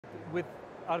with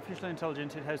artificial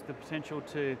intelligence, it has the potential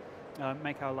to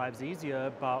make our lives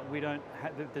easier, but we don't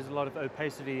there's a lot of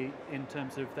opacity in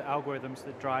terms of the algorithms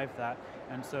that drive that,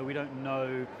 and so we don't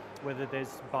know whether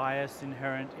there's bias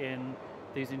inherent in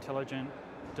these intelligent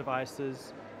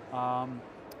devices,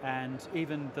 and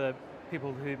even the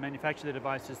people who manufacture the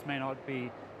devices may not be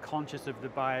conscious of the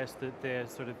bias that they're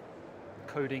sort of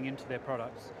coding into their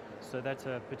products. So that's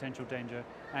a potential danger.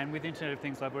 And with Internet of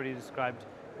Things, I've already described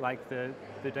like the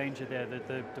danger there that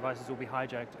the devices will be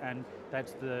hijacked, and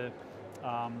that's the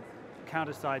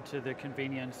counter side to the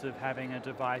convenience of having a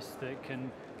device that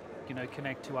can,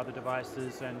 connect to other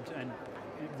devices and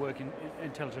work in an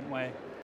intelligent way.